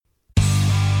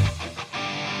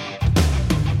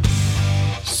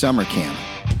Summer camp.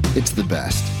 It's the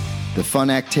best. The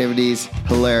fun activities,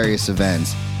 hilarious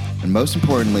events, and most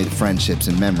importantly, the friendships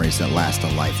and memories that last a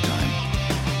lifetime.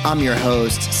 I'm your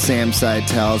host, Sam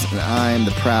Seitels, and I'm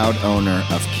the proud owner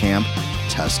of Camp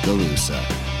Tuscaloosa.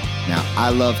 Now, I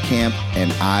love camp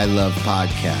and I love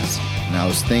podcasts, and I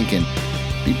was thinking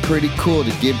it'd be pretty cool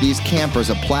to give these campers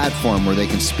a platform where they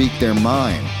can speak their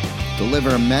mind,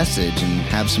 deliver a message, and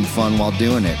have some fun while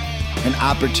doing it. An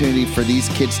opportunity for these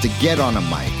kids to get on a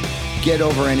mic, get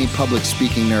over any public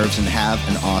speaking nerves, and have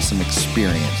an awesome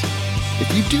experience.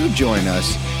 If you do join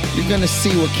us, you're going to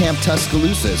see what Camp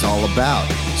Tuscaloosa is all about.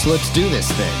 So let's do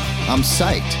this thing. I'm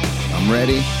psyched. I'm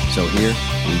ready. So here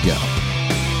we go.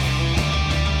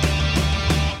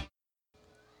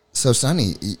 So,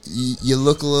 Sonny, you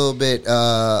look a little bit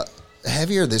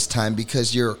heavier this time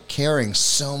because you're carrying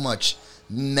so much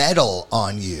metal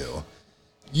on you.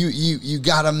 You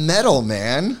got a medal,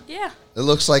 man. Yeah. It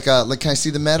looks like a. Like, can I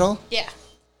see the medal? Yeah.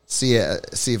 See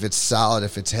if it's solid,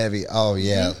 if it's heavy. Oh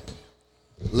yeah.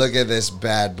 Mm-hmm. Look at this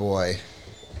bad boy.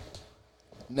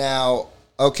 Now,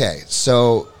 okay,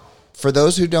 so for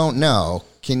those who don't know,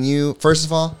 can you first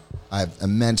of all, I have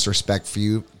immense respect for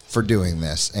you for doing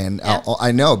this, and yeah.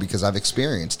 I know because I've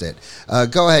experienced it.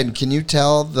 Go ahead. Can you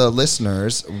tell the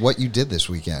listeners what you did this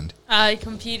weekend? I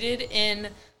competed in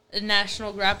a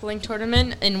national grappling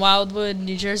tournament in Wildwood,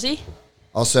 New Jersey.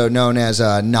 Also known as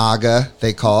NAGA,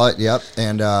 they call it. Yep,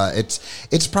 and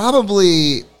it's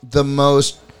probably the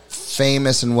most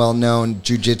famous and well-known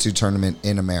jiu-jitsu tournament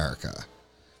in America.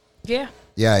 Yeah.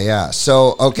 Yeah.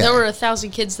 So, okay. There were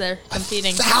 1,000 kids there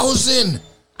competing. 1,000?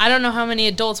 I don't know how many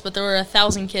adults, but there were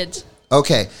 1,000 kids.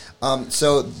 Okay.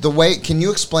 So the way, can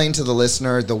you explain to the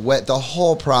listener the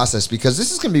whole process? Because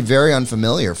this is going to be very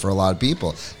unfamiliar for a lot of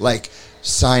people. Like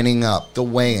signing up, the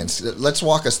weigh-ins. Let's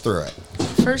walk us through it.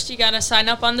 First, you got to sign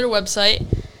up on their website.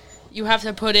 You have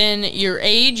to put in your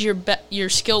age, your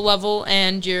skill level,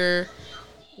 and your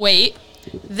weight.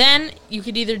 Then you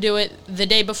could either do it the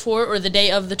day before or the day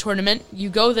of the tournament. You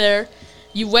go there,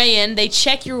 you weigh in, they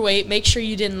check your weight, make sure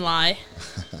you didn't lie.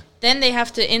 Then they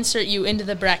have to insert you into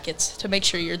the brackets to make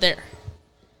sure you're there.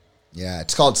 Yeah,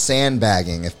 it's called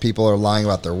sandbagging if people are lying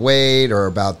about their weight or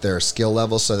about their skill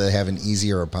level so they have an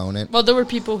easier opponent. Well, there were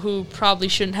people who probably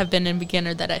shouldn't have been in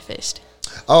beginner that I faced.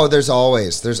 Oh, there's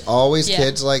always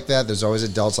kids like that. There's always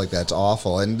adults like that. It's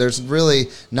awful. And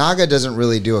NAGA doesn't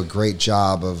really do a great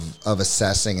job of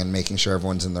assessing and making sure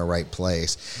everyone's in the right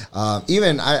place.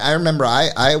 Even I remember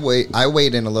I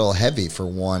weighed in a little heavy for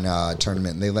one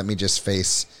tournament, and they let me just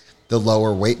face the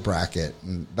lower weight bracket.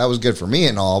 And that was good for me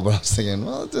and all, but I was thinking,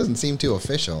 well, it doesn't seem too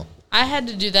official. I had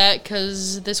to do that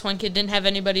because this one kid didn't have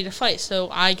anybody to fight, so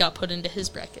I got put into his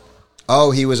bracket.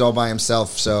 Oh, he was all by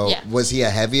himself. So yeah. Was he a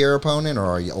heavier opponent or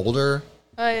are you older?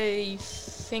 I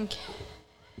think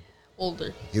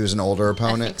older. He was an older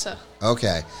opponent? I think so.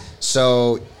 Okay.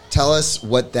 So tell us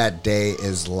what that day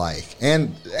is like.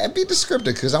 And be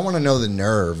descriptive because I want to know the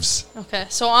nerves. Okay.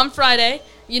 So on Friday,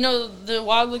 the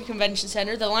Wildwood Convention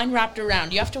Center, the line wrapped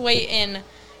around. You have to wait in,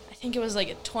 I think it was like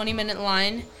a 20-minute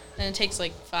line, and it takes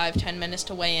like 5-10 minutes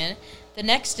to weigh in. The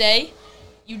next day,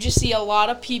 you just see a lot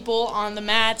of people on the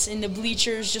mats, in the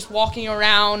bleachers, just walking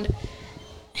around.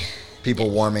 People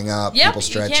warming up, yep, people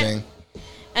stretching.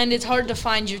 And it's hard to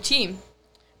find your team.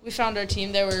 We found our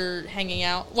team. They were hanging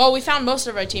out. Well, we found most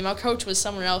of our team. Our coach was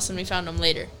somewhere else, and we found him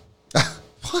later.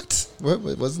 What?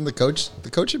 Wasn't the coach?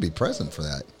 The coach should be present for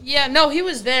that. Yeah, no, he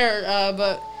was there,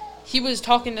 but he was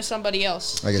talking to somebody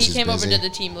else. I guess he came busy. over to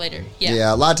the team later.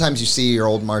 Yeah, a lot of times you see your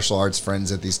old martial arts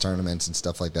friends at these tournaments and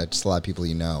stuff like that. Just a lot of people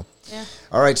you know. Yeah.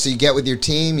 All right, so you get with your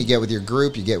team, you get with your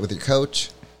group, you get with your coach.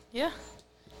 Yeah.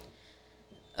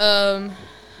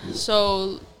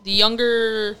 So the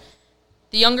younger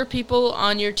people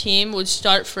on your team would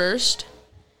start first.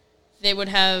 They would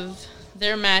have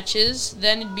their matches.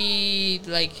 Then it'd be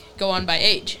go on by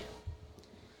age.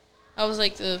 I was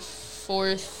the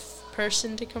fourth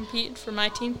person to compete for my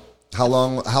team. How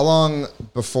long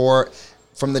before,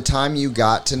 from the time you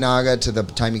got to NAGA to the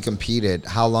time you competed,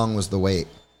 how long was the wait?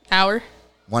 Hour.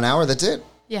 1 hour, that's it?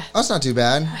 Yeah. That's not too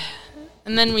bad.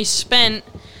 And then we spent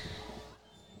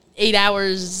 8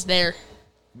 hours there.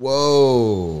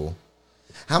 Whoa.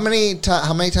 How many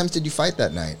times did you fight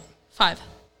that night? 5.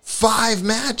 5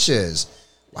 matches.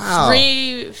 Wow.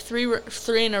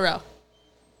 Three in a row.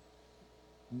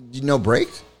 No break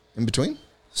in between?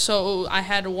 So I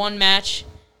had 1 match,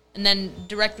 and then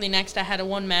directly next I had a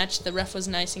 1 match. The ref was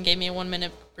nice and gave me a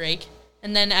 1-minute break.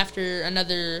 And then after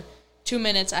another 2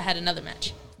 minutes, I had another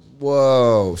match.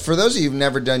 Whoa. For those of you who've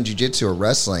never done jiu-jitsu or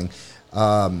wrestling,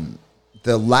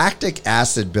 the lactic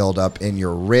acid buildup in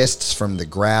your wrists from the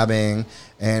grabbing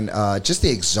and just the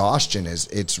exhaustion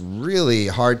it's really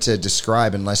hard to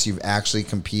describe unless you've actually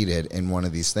competed in one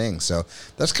of these things. So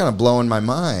that's kind of blowing my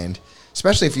mind,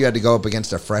 especially if you had to go up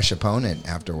against a fresh opponent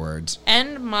afterwards.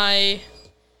 And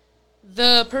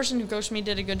the person who coached me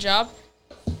did a good job,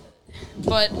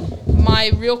 but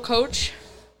my real coach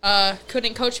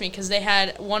couldn't coach me because they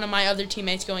had one of my other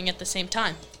teammates going at the same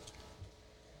time.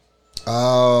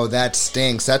 Oh, that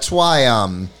stinks. That's why,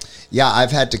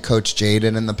 I've had to coach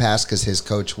Jaden in the past because his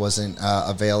coach wasn't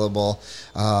available.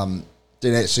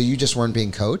 So you just weren't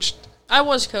being coached? I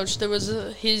was coached. There was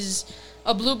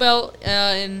a blue belt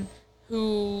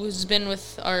who's been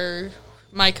with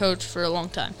my coach for a long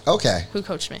time. Okay. Who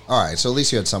coached me. All right, so at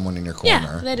least you had someone in your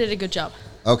corner. Yeah, they did a good job.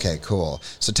 Okay, cool.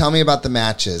 So tell me about the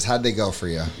matches. How'd they go for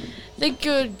you? They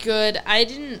good.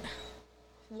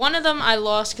 One of them I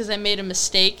lost because I made a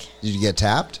mistake. Did you get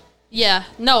tapped? Yeah.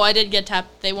 No, I did get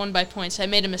tapped. They won by points. I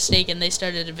made a mistake, and they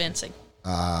started advancing.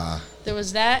 There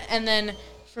was that, and then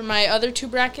for my other 2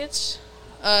 brackets,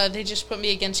 they just put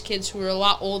me against kids who were a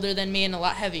lot older than me and a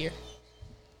lot heavier.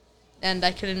 And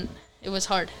I couldn't. It was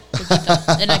hard to beat them,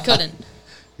 and I couldn't.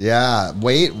 Yeah,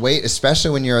 weight,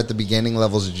 especially when you're at the beginning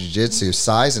levels of jiu-jitsu,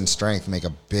 size and strength make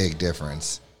a big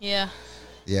difference. Yeah.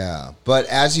 Yeah, but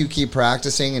as you keep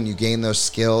practicing and you gain those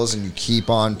skills and you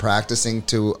keep on practicing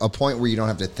to a point where you don't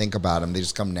have to think about them, they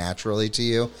just come naturally to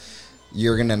you,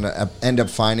 you're going to end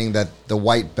up finding that the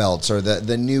white belts or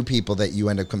the new people that you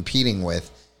end up competing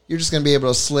with, you're just going to be able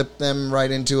to slip them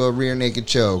right into a rear naked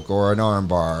choke or an arm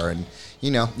bar. And,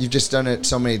 you've just done it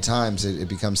so many times, it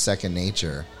becomes second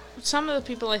nature. Some of the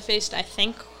people I faced, I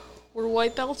think, were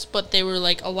white belts, but they were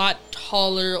like a lot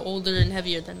taller, older, and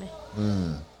heavier than me.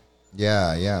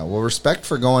 Yeah. Well, respect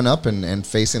for going up and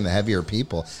facing the heavier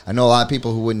people. I know a lot of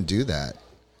people who wouldn't do that.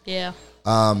 Yeah.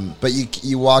 But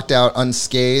you walked out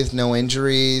unscathed, no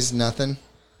injuries, nothing?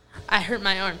 I hurt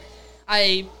my arm.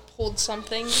 I pulled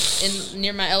something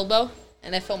near my elbow,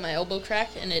 and I felt my elbow crack,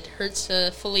 and it hurts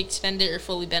to fully extend it or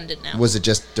fully bend it now. Was it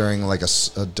just during were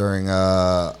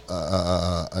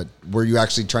you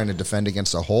actually trying to defend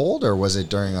against a hold, or was it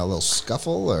during a little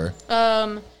scuffle, or?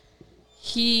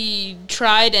 He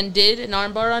tried and did an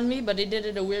armbar on me, but he did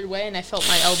it a weird way, and I felt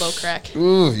my elbow crack.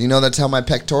 Ooh, that's how my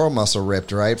pectoral muscle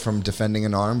ripped, right, from defending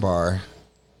an armbar.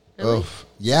 Really? Oof.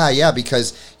 Yeah,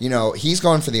 because, he's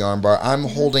going for the armbar. I'm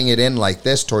holding it in like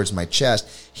this towards my chest.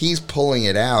 He's pulling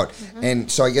it out.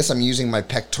 And so I guess I'm using my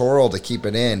pectoral to keep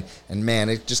it in. And, man,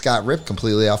 it just got ripped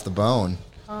completely off the bone.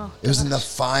 Oh, it was in the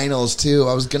finals, too.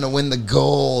 I was going to win the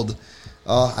gold.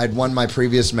 I'd won my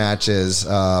previous matches,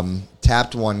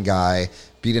 tapped one guy,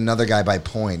 beat another guy by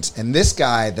points. And this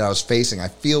guy that I was facing, I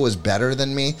feel was better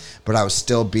than me, but I was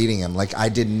still beating him. Like, I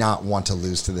did not want to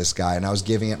lose to this guy, and I was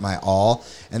giving it my all.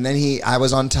 And then I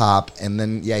was on top, and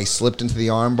then, he slipped into the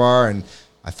armbar, and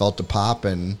I felt a pop,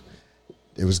 and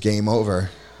it was game over.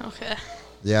 Okay.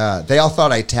 Yeah, they all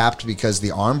thought I tapped because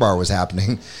the armbar was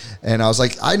happening. And I was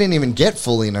like, I didn't even get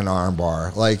fully in an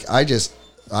armbar. Like,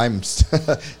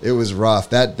 it was rough.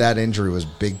 That injury was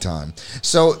big time.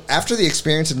 So after the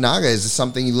experience of Naga, is this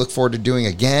something you look forward to doing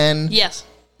again? Yes.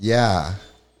 Yeah.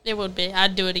 It would be.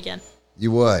 I'd do it again.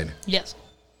 You would? Yes.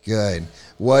 Good.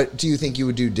 What do you think you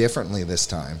would do differently this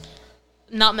time?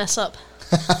 Not mess up.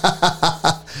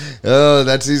 Oh,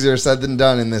 that's easier said than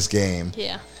done in this game.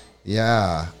 Yeah.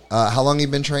 Yeah. How long have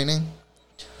you been training?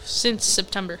 Since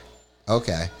September.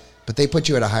 Okay. But they put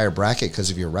you at a higher bracket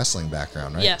because of your wrestling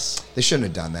background, right? Yes. They shouldn't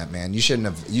have done that, man. You should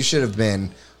have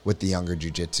been with the younger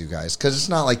jiu-jitsu guys because it's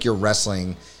not like your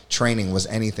wrestling training was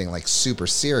anything like super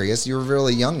serious. You were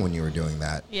really young when you were doing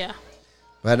that. Yeah.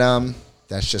 But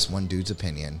that's just one dude's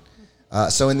opinion.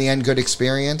 So in the end, good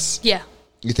experience? Yeah.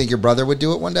 You think your brother would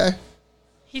do it one day?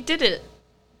 He did it.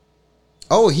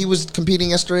 Oh, he was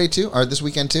competing yesterday too? Or this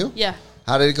weekend too? Yeah.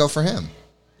 How did it go for him?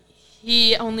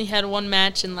 He only had one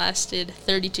match and lasted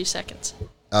 32 seconds.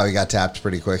 Oh, he got tapped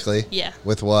pretty quickly? Yeah.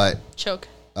 With what? Choke.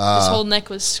 His whole neck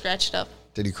was scratched up.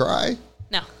 Did he cry?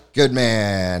 No. Good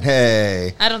man.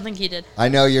 Hey. I don't think he did. I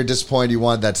know you're disappointed you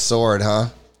wanted that sword, huh?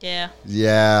 Yeah.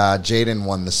 Yeah, Jaden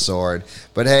won the sword.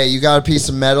 But hey, you got a piece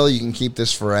of metal. You can keep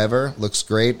this forever. Looks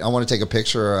great. I want to take a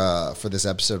picture for this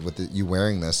episode with you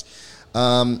wearing this.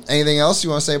 Anything else you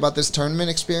want to say about this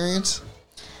tournament experience?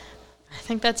 I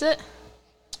think that's it.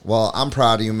 Well, I'm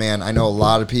proud of you, man. I know a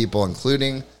lot of people,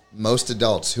 including most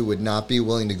adults, who would not be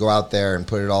willing to go out there and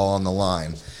put it all on the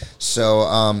line.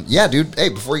 So, yeah, dude. Hey,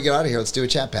 before you get out of here, let's do a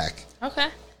chat pack. Okay.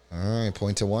 All right,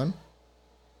 point to one.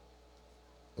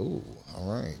 Ooh,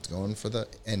 all right. Going for the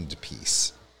end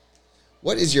piece.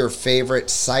 What is your favorite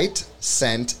sight,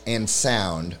 scent, and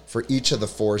sound for each of the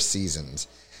 4 seasons?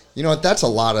 You know what? That's a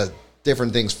lot of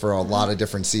different things for a lot of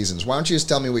different seasons. Why don't you just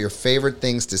tell me what your favorite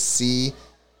things to see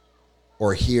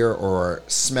or hear or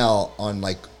smell on,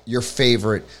 like, your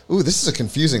favorite... Ooh, this is a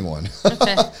confusing one.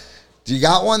 Okay. Do you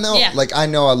got one, though? Yeah. Like, I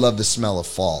know I love the smell of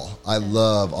fall. I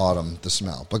love autumn, the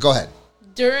smell. But go ahead.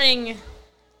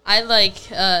 I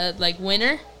like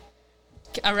winter.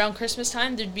 Around Christmas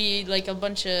time, there'd be, like, a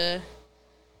bunch of...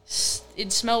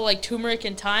 It'd smell like turmeric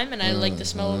and thyme, and I like the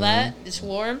smell of that. It's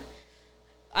warm.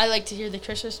 I like to hear the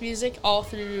Christmas music all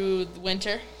through the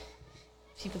winter.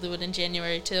 People do it in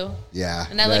January, too. Yeah,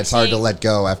 and it's hard to let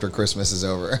go after Christmas is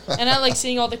over. And I like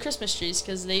seeing all the Christmas trees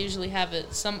because they usually have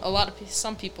it.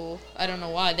 Some people, I don't know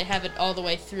why, they have it all the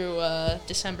way through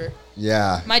December.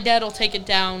 Yeah. My dad will take it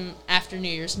down after New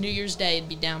Year's. New Year's Day, it'd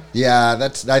be down. Yeah,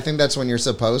 I think that's when you're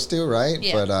supposed to, right?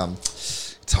 Yeah. But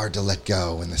it's hard to let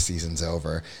go when the season's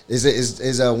over.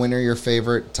 Is winter your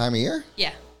favorite time of year?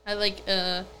 Yeah, I like.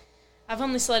 I've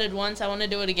only sledded once. I want to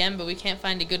do it again, but we can't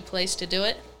find a good place to do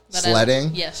it. But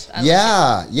Sledding? Yes.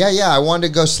 Yeah. I wanted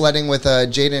to go sledding with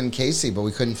Jaden and Casey, but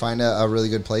we couldn't find a really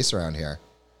good place around here.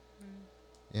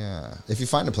 Yeah. If you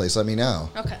find a place, let me know.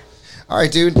 Okay. All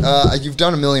right, dude. You've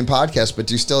done a million podcasts, but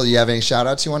do you have any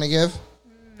shout-outs you want to give?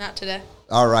 Not today.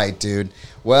 All right, dude.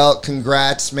 Well,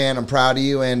 congrats, man. I'm proud of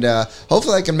you, and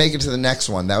hopefully I can make it to the next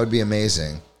one. That would be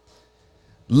amazing.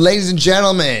 Ladies and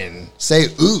gentlemen, say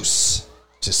oos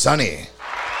to Sonny.